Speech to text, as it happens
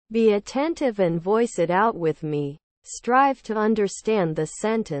Be attentive and voice it out with me. Strive to understand the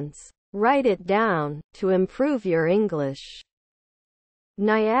sentence. Write it down, to improve your English.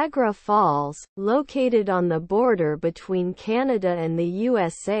 Niagara Falls, located on the border between Canada and the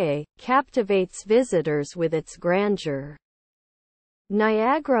USA, captivates visitors with its grandeur.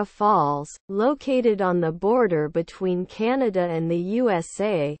 Niagara Falls, located on the border between Canada and the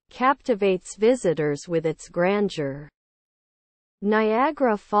USA, captivates visitors with its grandeur.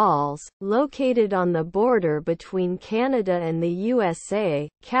 Niagara Falls, located on the border between Canada and the USA,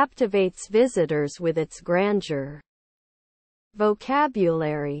 captivates visitors with its grandeur.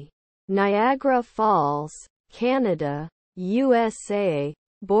 Vocabulary. Niagara Falls, Canada, USA,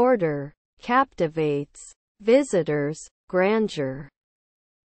 border, captivates, visitors, grandeur.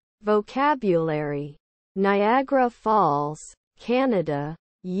 Vocabulary. Niagara Falls, Canada,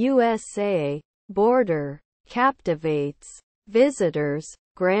 USA, border, captivates, visitors,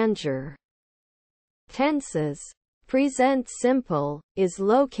 grandeur. Tenses. Present simple, is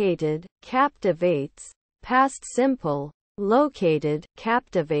located, captivates. Past simple, located,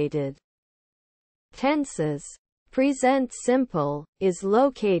 captivated. Tenses. Present simple, is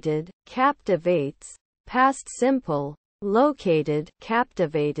located, captivates. Past simple, located,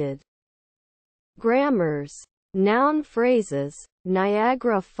 captivated. Grammars. Noun phrases.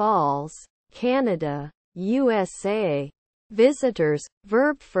 Niagara Falls, Canada, USA. Visitors.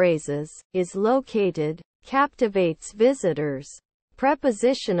 Verb phrases, is located, captivates visitors.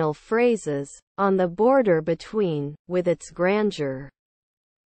 Prepositional phrases, on the border between, with its grandeur.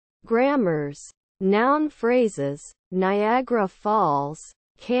 Grammars. Noun phrases. Niagara Falls,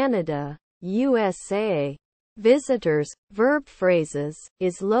 Canada, USA. Visitors. Verb phrases,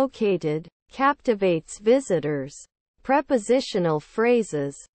 is located, captivates visitors. Prepositional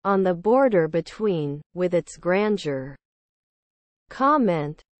phrases, on the border between, with its grandeur.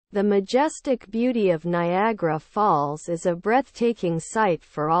 Comment. The majestic beauty of Niagara Falls is a breathtaking sight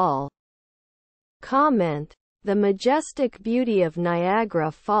for all. Comment. The majestic beauty of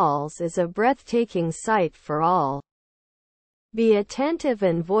Niagara Falls is a breathtaking sight for all. Be attentive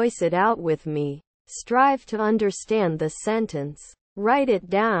and voice it out with me. Strive to understand the sentence. Write it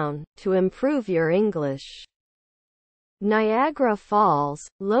down, to improve your English. Niagara Falls,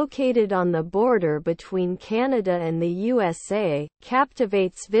 located on the border between Canada and the USA,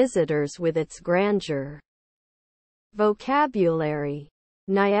 captivates visitors with its grandeur. Vocabulary.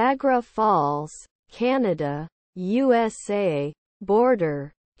 Niagara Falls, Canada, USA,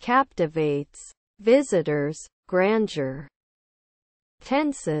 border, captivates, visitors, grandeur.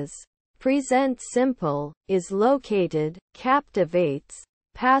 Tenses. Present simple, is located, captivates.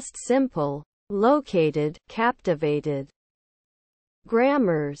 Past simple, located, captivated.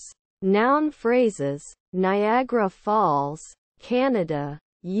 Grammars. Noun phrases. Niagara Falls, Canada,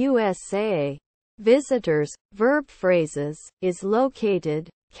 USA. Visitors. Verb phrases, is located,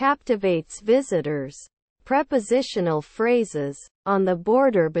 captivates visitors. Prepositional phrases, on the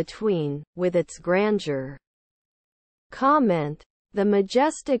border between, with its grandeur. Comment. The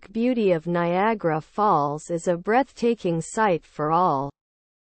majestic beauty of Niagara Falls is a breathtaking sight for all.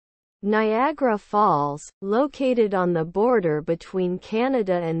 Niagara Falls, located on the border between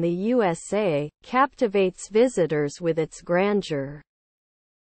Canada and the USA, captivates visitors with its grandeur.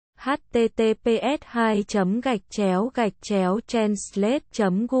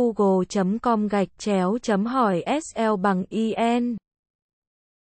 https://translate.google.com/hỏi sl bằng in